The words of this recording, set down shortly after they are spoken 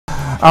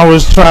I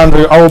was trying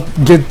to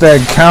get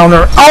that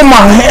counter. Oh,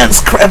 my hand's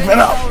cramping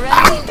up.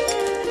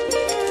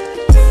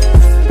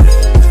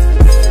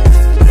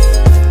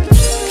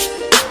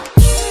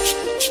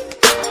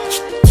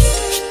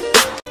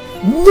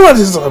 What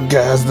is up,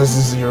 guys? This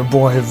is your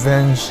boy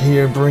Venge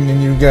here,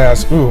 bringing you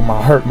guys. Ooh,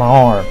 I hurt my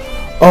arm.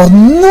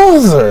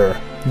 Another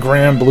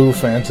Granblue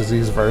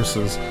Fantasies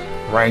versus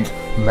rank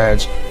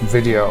match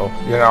video.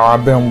 You know,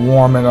 I've been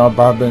warming up.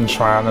 I've been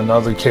trying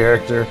another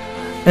character.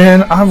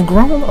 And I've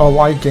grown a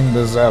liking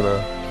to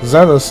Zeta.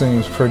 Zeta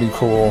seems pretty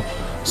cool.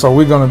 So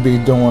we're going to be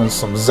doing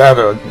some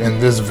Zeta in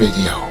this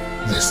video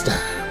this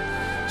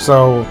time.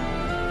 So,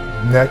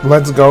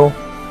 let's go.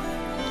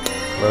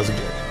 Let's get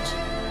it.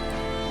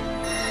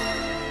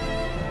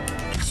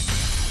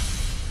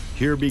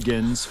 Here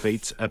begins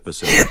Fate's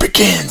episode. Here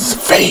begins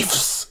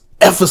Fate's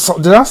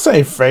episode. Did I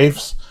say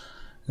Fate's?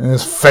 And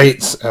it's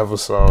Fate's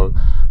episode.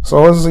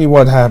 So let's see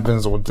what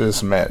happens with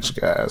this match,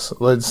 guys.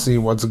 Let's see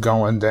what's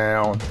going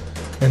down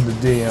in the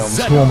DMs.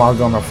 Zeta Who am I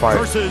gonna fight?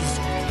 Versus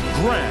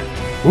Gran.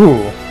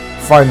 Ooh,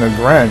 fighting a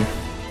Gran.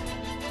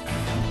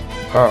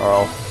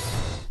 Uh-oh.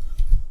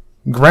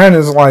 Gran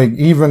is like,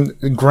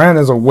 Gran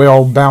is a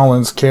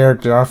well-balanced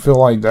character. I feel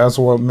like that's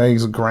what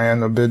makes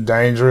Gran a bit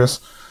dangerous.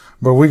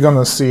 But we're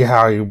gonna see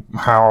how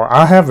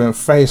I haven't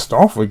faced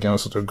off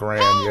against the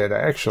Gran yet,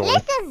 actually.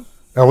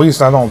 At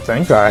least I don't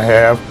think I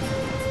have.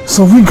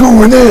 So we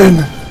going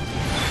in.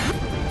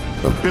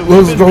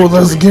 Let's go.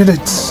 Let's get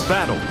it.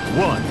 Battle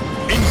 1.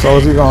 So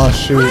is he gonna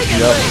shoot?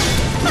 Yep.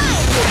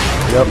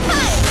 Yep.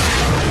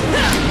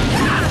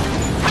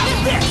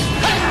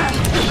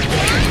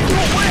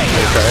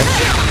 Okay.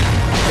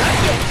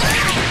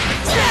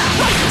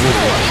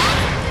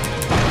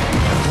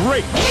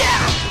 Great.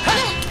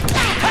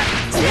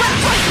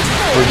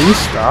 Did he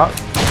stop?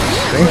 I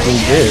think he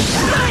did.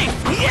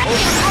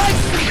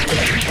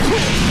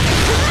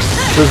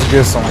 Just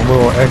get some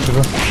little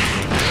extra.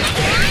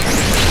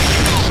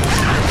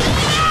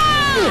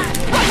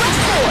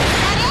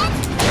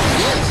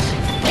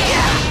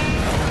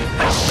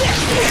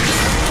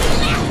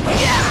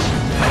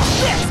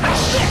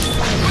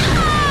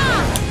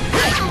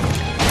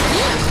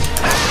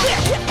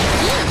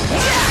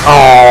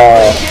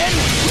 Oh.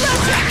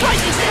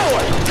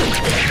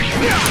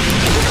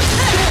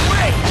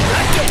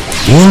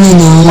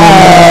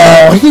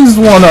 Oh, he's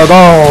one of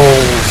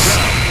those.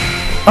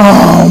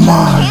 Oh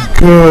my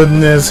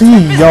goodness, he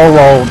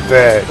YOLO'd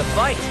that.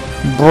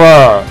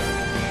 Bruh.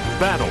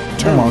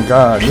 Oh my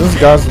god, this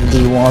got to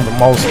be one of the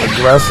most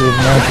aggressive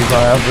matches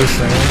I ever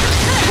seen.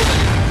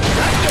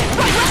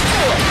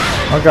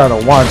 I gotta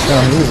watch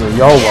him, he's a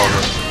YOLO.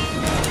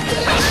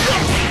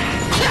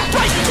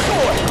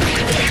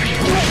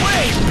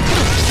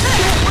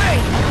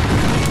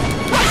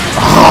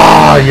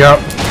 Ah, yep,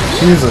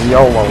 he's a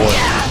YOLO.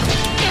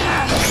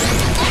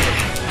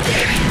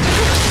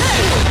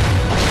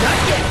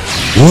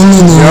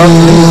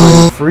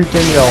 Yep,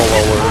 freaking YOLO,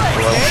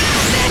 bro.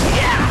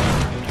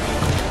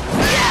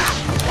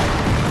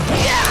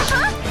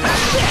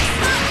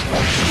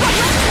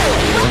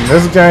 And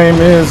this game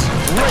is...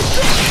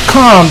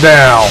 Calm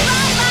down!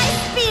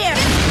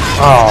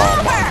 Oh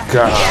my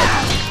god.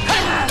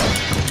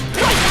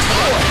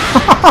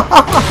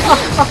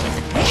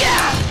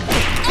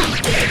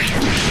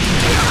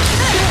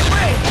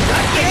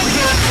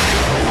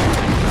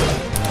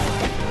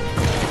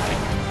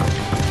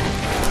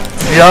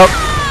 Yep.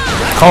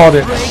 Called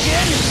it.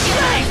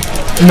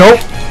 Nope.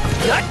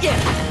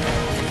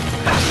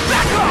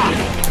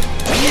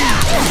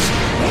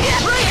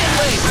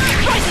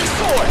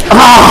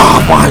 Oh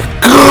my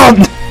god!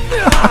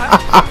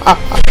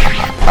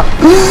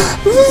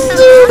 This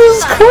dude is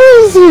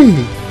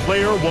crazy!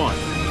 Player 1.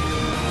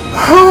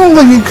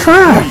 Holy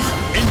crap!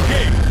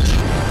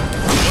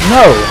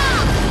 No!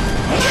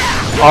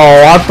 Oh,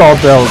 I thought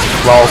that was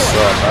close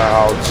up.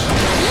 Ouch.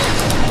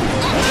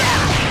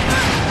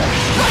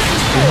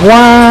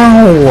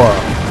 Wow!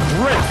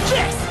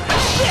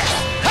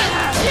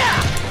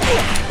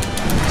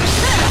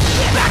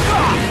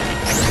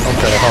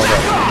 Okay, hold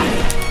up.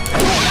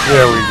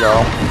 There we go.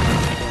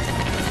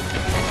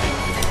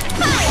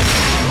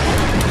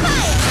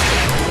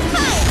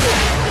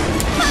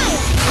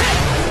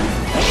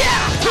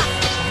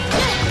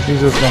 He's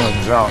just gonna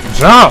jump.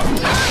 Jump!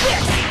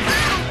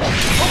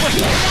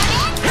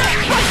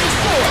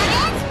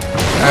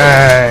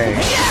 Hey!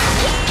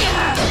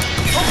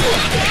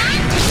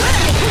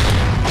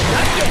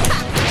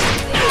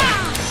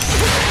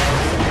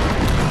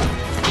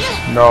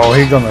 No,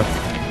 he gonna...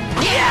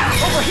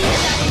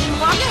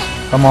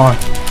 Come on.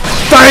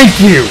 Thank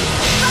you!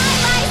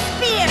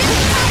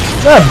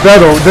 That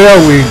better... There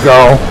we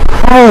go.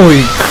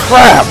 Holy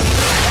crap!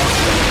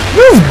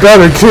 This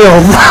better kill.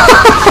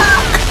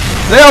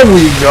 There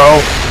we go.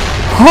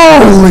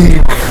 Holy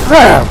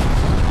crap!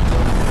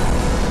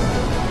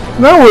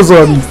 That was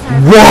a...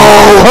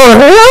 Whoa! Her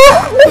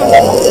hair?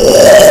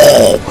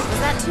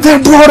 That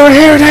brought her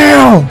hair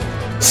down!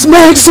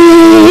 Smexy!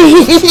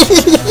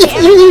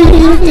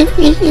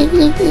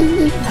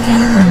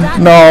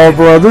 No,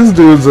 bro, this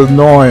dude's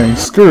annoying.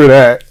 Screw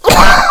that.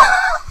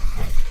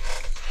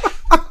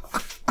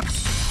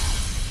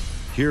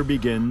 here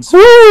begins.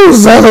 Woo!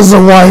 Zeta's a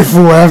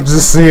waifu after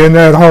seeing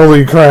that.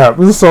 Holy crap.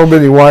 There's so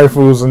many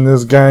waifus in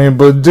this game.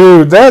 But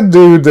dude, that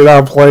dude that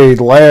I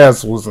played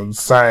last was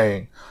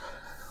insane.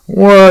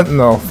 What in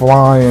the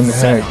flying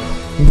heck?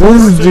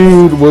 This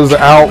dude was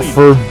out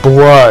for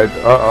blood.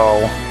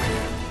 Uh-oh.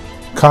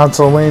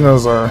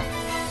 Catalinas are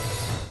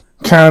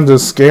kinda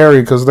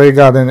scary because they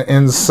got an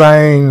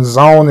insane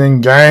zoning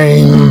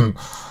game.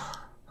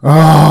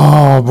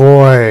 Oh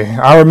boy.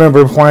 I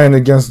remember playing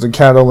against the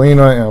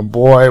Katalina and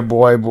boy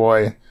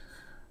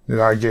did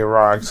I get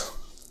rocked.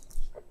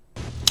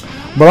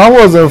 But I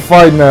wasn't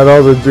fighting that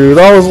other dude.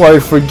 I was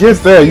like, forget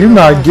that. You're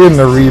not getting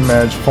a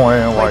rematch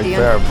playing like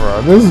that,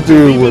 bro. This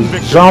dude was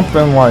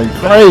jumping like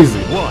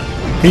crazy.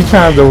 He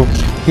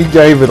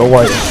gave it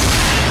away.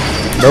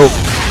 Nope.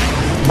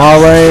 My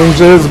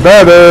range is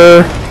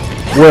better.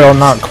 Well,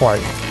 not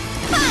quite.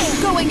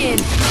 Going in.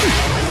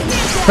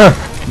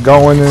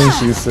 Going in,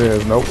 she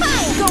says. Nope.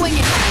 Going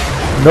in.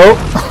 Nope.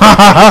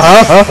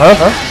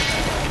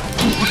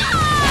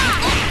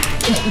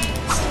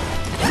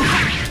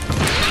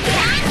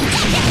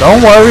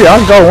 Don't worry,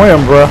 I'll go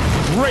in, bruh.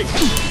 Great.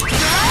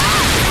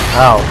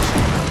 Ouch.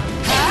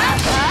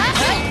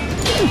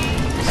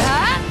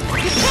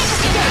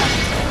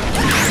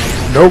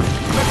 Nope.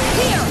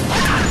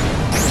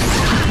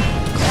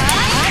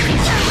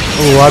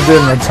 Ooh, I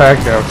didn't attack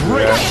after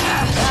that.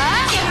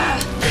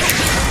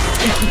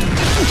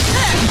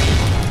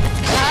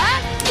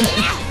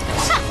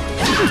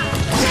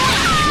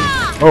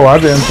 Oh, I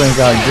didn't think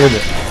I'd get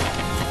it.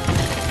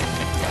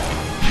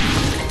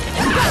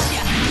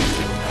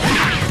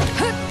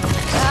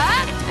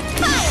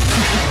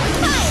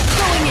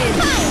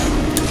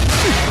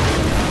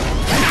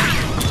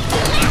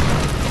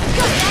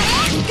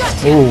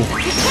 Ooh.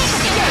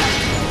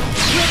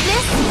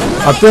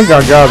 I think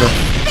I got it.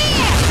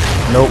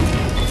 Nope.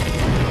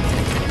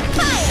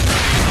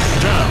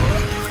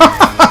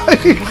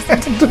 You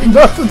can't do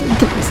nothing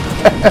against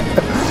that.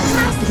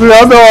 See, I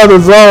know how to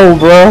zone,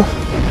 bro.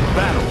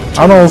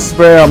 I don't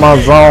spare my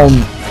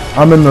zone.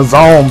 I'm in the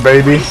zone,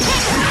 baby.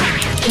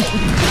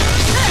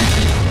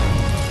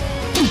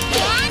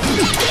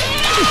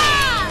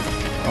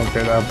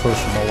 Okay, that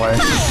pushed him away.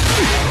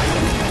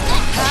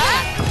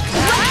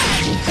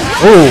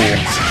 Ooh.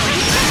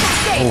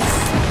 Oof.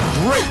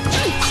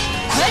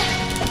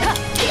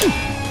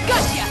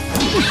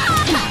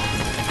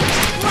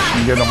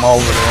 Get him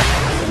over there.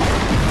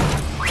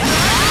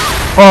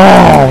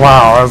 Oh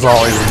wow, that's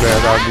always a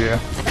bad idea.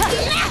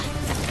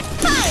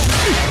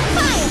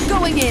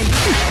 Going in.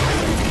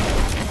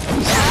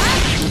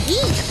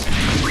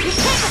 You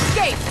can't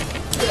escape.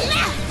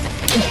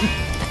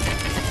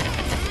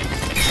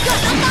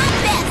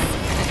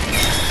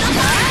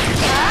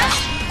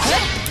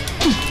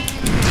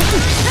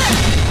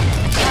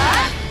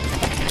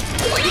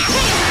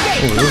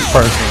 Ooh, this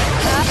person.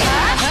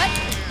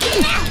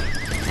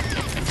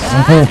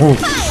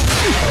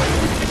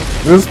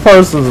 This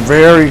person's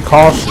very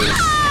cautious.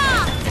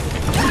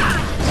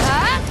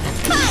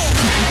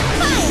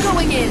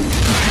 Going in.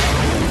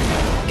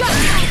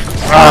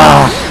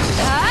 Ah.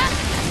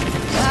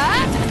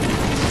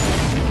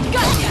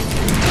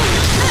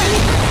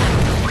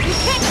 You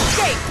can't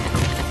escape.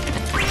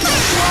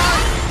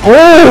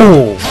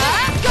 Oh!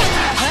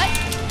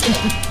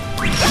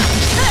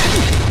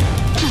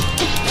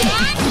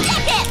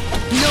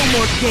 No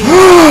more games.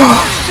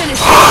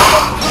 Finish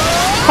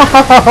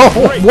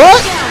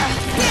What?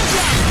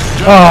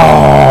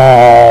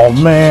 Oh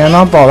man,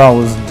 I thought I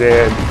was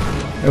dead.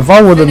 If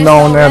I would have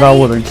known that, I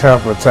would have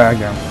kept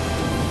attacking.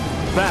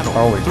 Battle.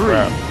 Holy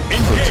crap. This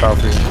is a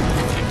toughie.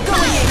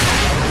 Going in.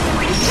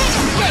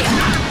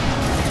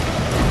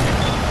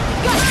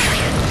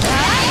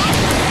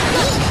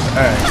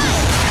 Hey.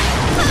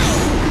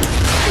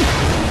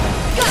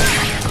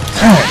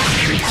 Hey.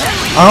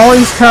 I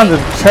always kind of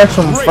catch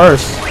them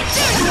first.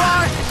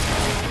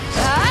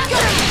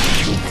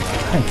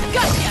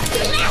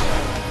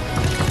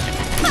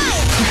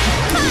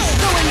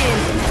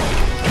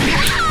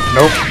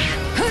 Nope.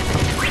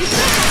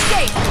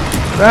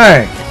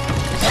 Dang.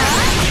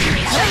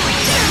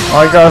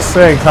 Like I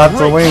said,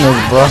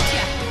 Catalinas, bro.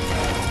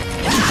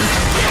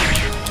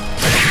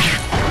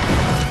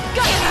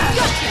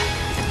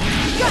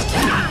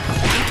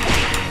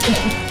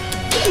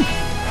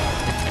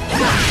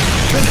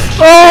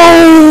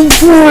 Oh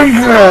my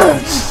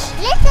God.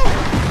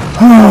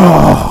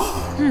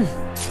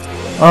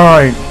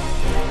 Alright.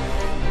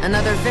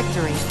 Another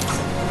victory.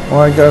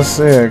 Like I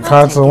said,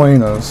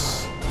 Catalinas.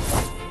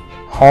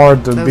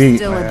 Hard to beat,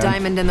 still man. A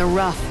diamond in the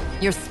rough.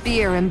 Your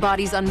spear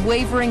embodies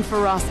unwavering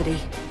ferocity.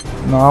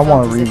 No, I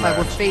want a If I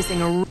were rematch.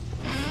 facing a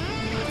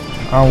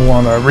I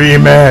want a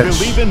rematch.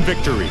 Believe in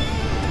victory.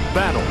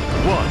 Battle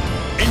 1.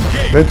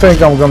 Engage. They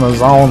think I'm gonna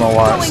zone a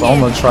lot, so I'm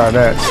gonna try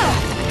that.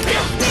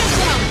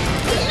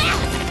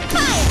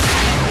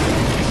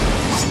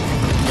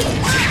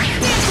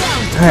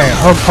 Dang,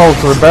 her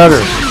pokes are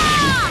better.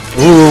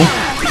 Ooh.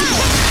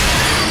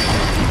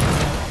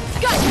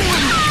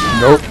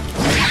 Nope.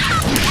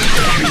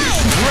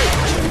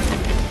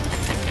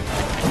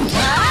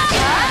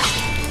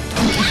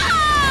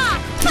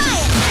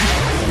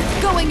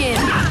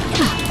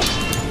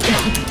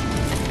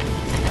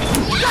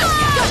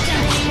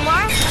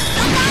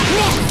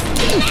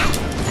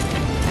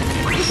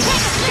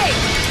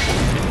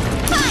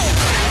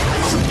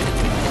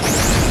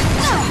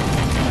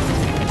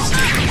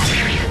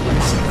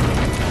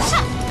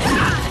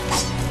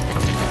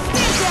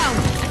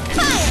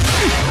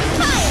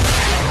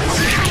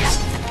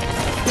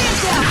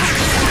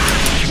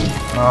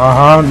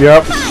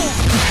 Yep.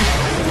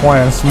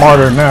 Playing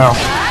smarter now.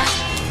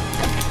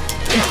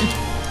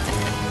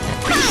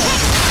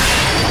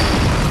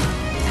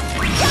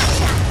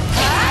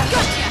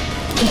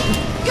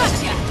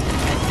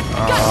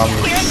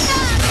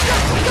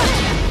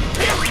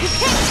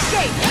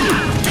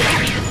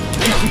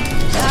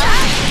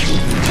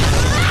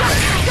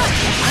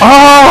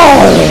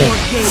 Oh!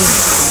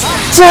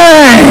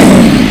 Dang!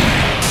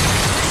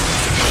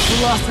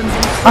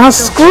 I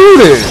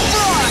screwed it!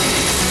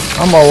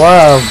 I'm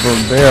alive,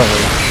 but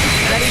barely.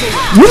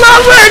 You're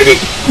not ready!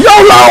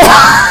 YOLO!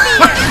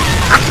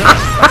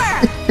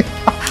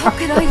 How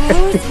could I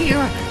lose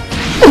here?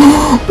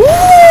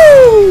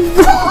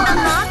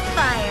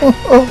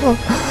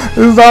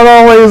 It's not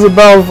always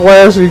about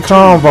flashy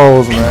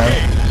combos,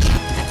 man.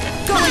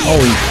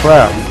 Holy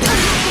crap.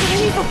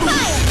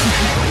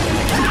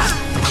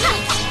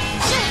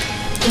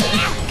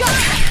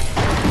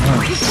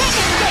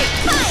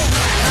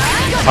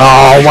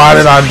 Oh, why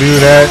did I do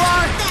that?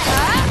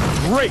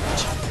 Great.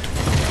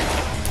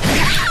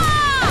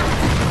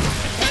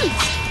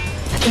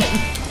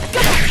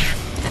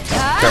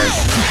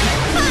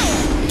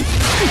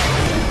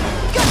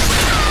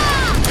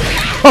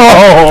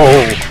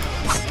 Oh!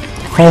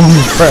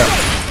 Holy crap.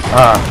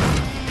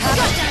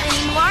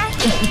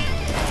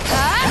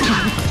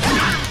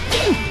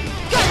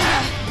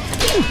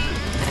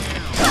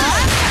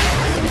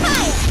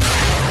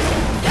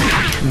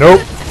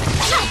 Nope.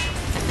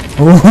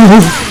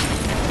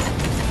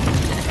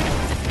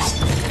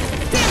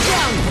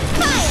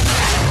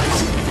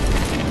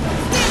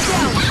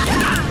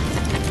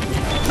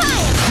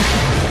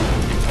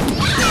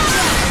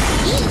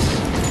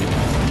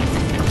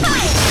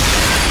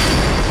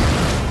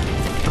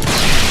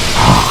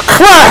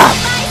 Crap!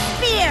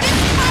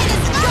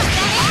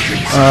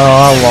 Oh, I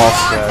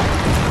lost that.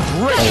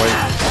 Oh, wait.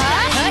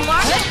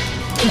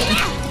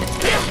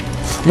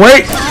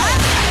 Wait!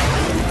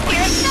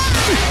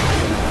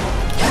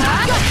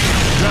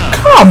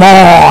 Come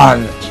on!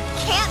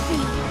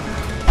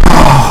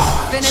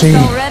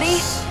 Finished already?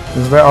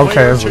 Is that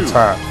okay? It's the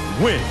top.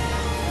 Win.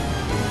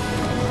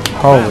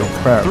 Holy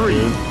crap, 3,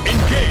 dude.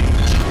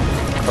 engage.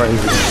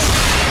 Crazy.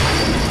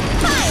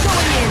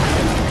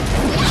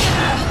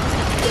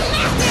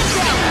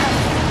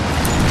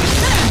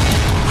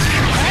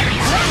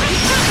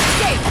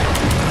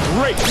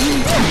 Great.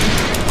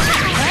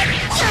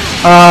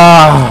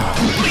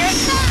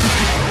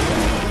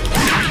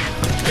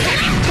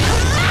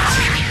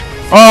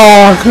 Oh,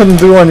 I couldn't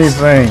do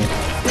anything.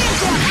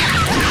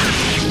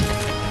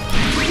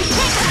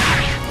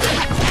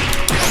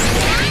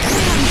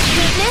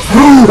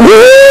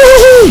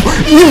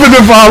 Even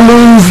if I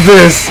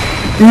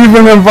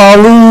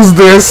lose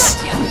this,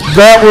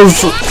 that was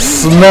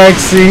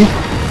smacksy.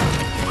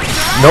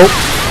 Nope.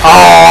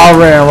 Oh, I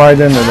ran right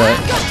into that.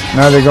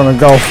 Now they're gonna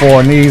go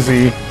for an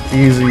easy.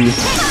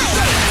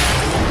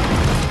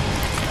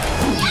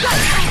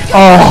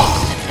 Oh.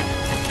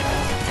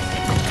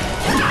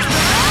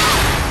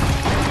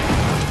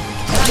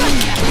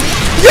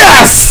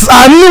 Yes!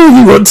 I knew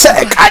you would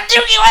attack! I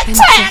knew you would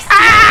attack!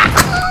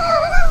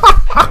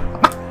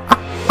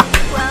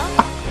 Well,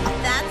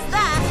 that's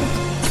that.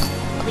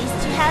 At least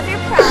you have your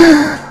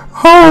pride.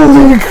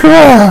 Holy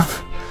crap!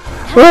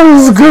 That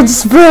was good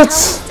spits!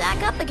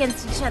 Stack up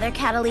against each other,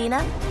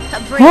 Katalina. A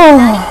brave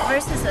knight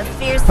versus a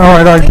fierce.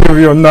 Alright, I'll give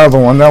you another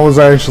one. That was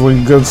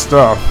actually good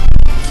stuff.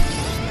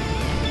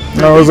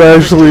 That was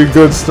actually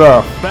good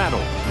stuff. Battle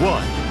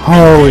 1.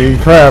 Holy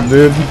crap,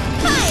 dude.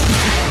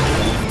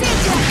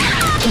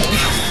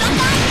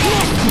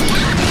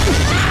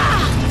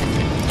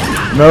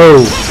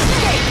 No.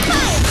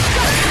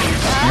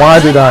 Why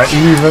did I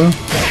even?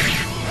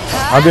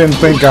 I didn't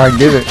think I'd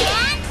get it.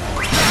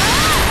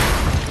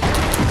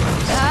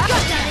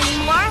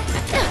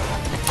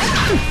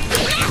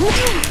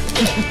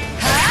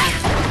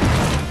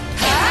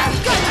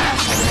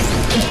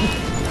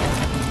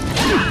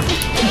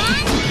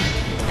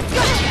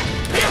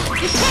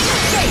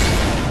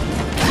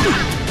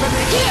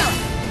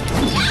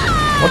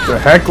 What the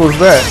heck was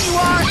that?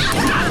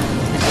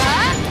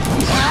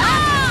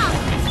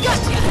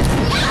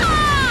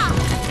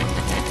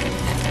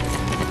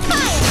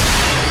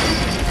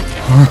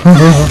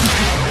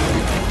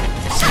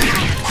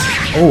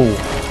 Oh,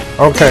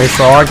 okay,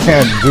 so I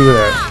can't do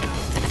that.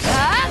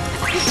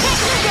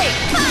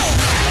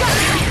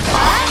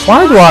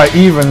 Why do I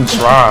even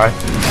try?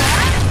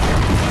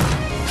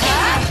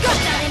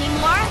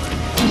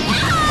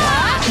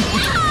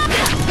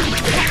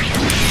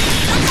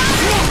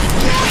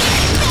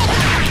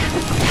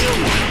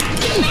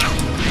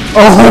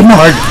 Oh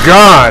my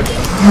god!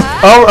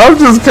 I'm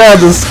just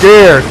kind of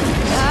scared.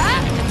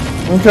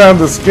 I'm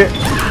kind of scared.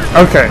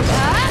 Okay.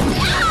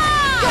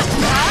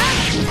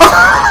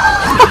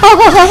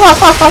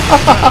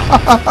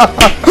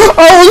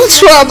 Oh, you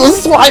tried to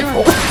swipe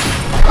him.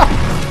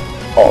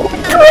 Oh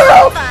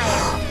crap!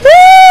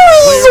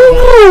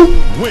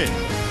 Win.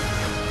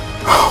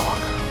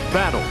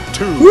 Battle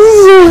 2. This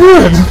is so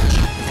good.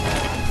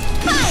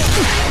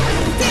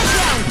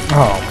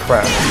 Oh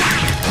crap.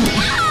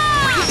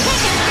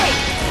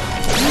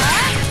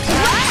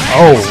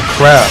 Oh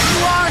crap.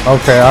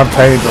 Okay, I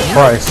paid the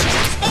price.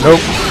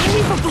 Nope.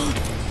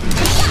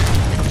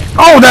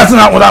 Oh, that's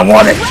not what I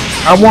wanted.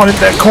 I wanted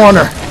that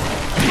corner.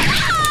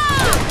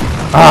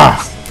 Ah.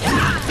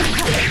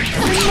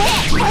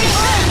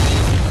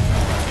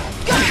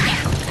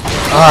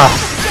 Ah.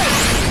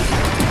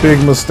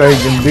 Big mistake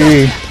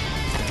indeed.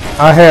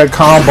 I had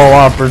combo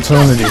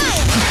opportunity.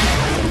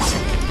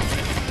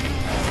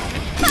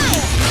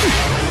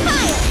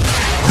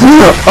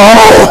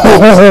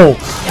 Oh,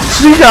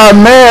 she got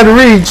mad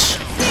reach.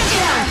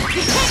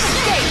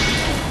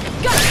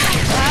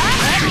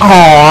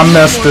 Oh, I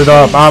messed it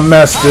up. I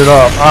messed it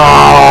up.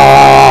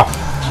 Ah,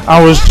 I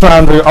was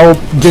trying to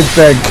get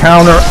that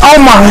counter. Oh,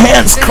 my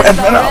hand's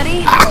cramping up.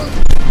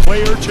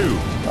 Player 2.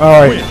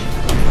 All right.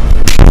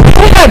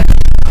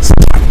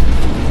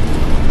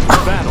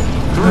 Battle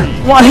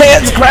 3. My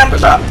hand's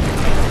cramping up.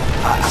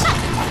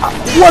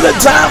 What a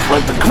time for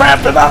it to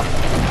cramp it up.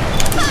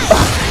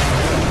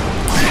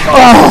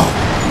 Oh.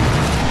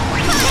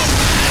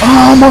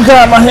 Oh my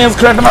god, my hand's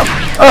cramping up.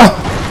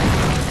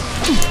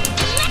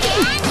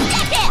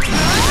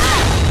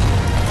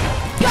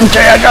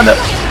 Okay, I got it.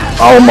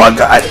 Oh my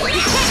god.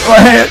 My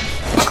hand.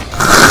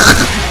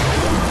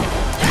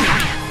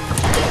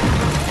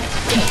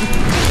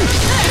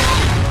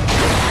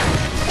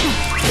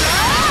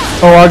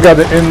 Oh, I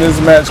gotta end this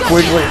match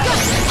quickly.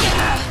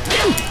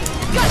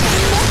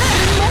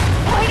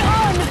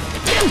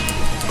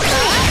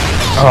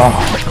 Oh.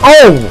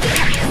 Oh!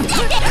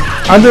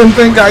 I didn't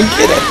think I'd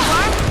get it.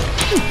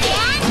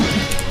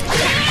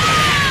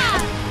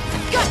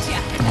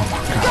 Oh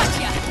my god.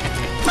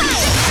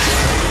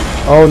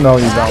 Oh no,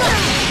 you don't.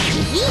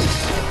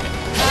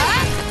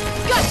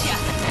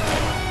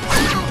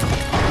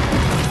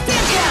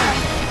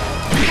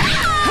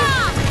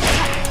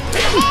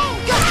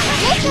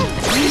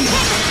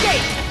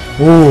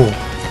 Ooh.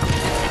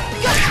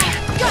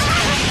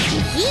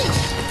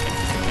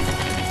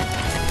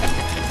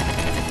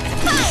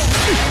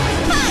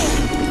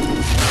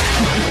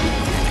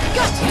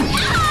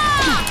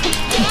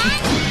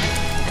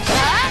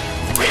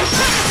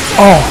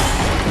 Oh.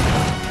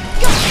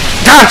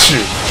 Got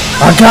you.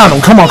 I got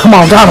him. Come on, come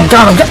on. Got him,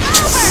 got him.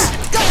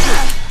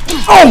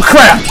 Oh,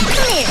 crap.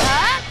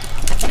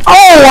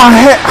 Oh, I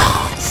had...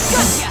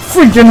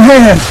 Freaking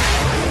hand.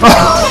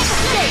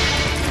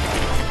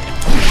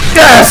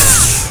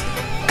 Yes.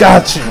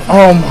 Got you.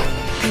 Oh, my.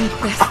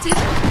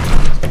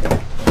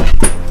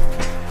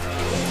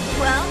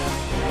 Well,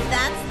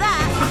 that's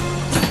that.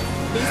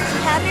 At least you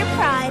have your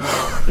pride.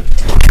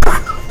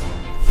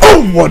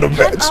 Oh, what a I've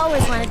match.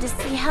 always wanted to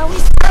see how we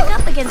stack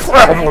up against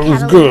That one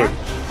was good.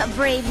 A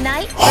brave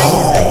knight versus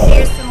a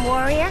fearsome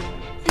warrior.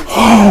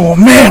 Oh,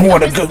 man,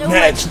 what a good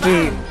match,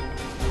 dude.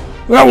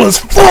 That was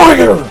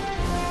fire.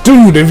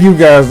 Dude, if you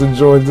guys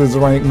enjoyed this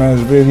rank match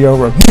video,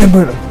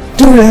 remember to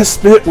do that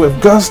spit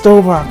with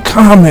gusto by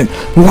comment,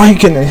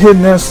 liking, and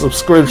hitting that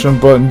subscription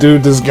button.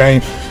 Dude, this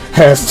game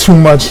has too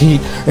much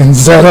heat. And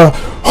Zeta,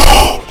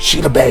 oh,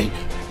 she the babe.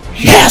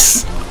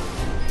 Yes.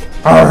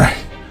 All right,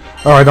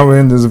 I'm gonna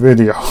end this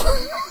video.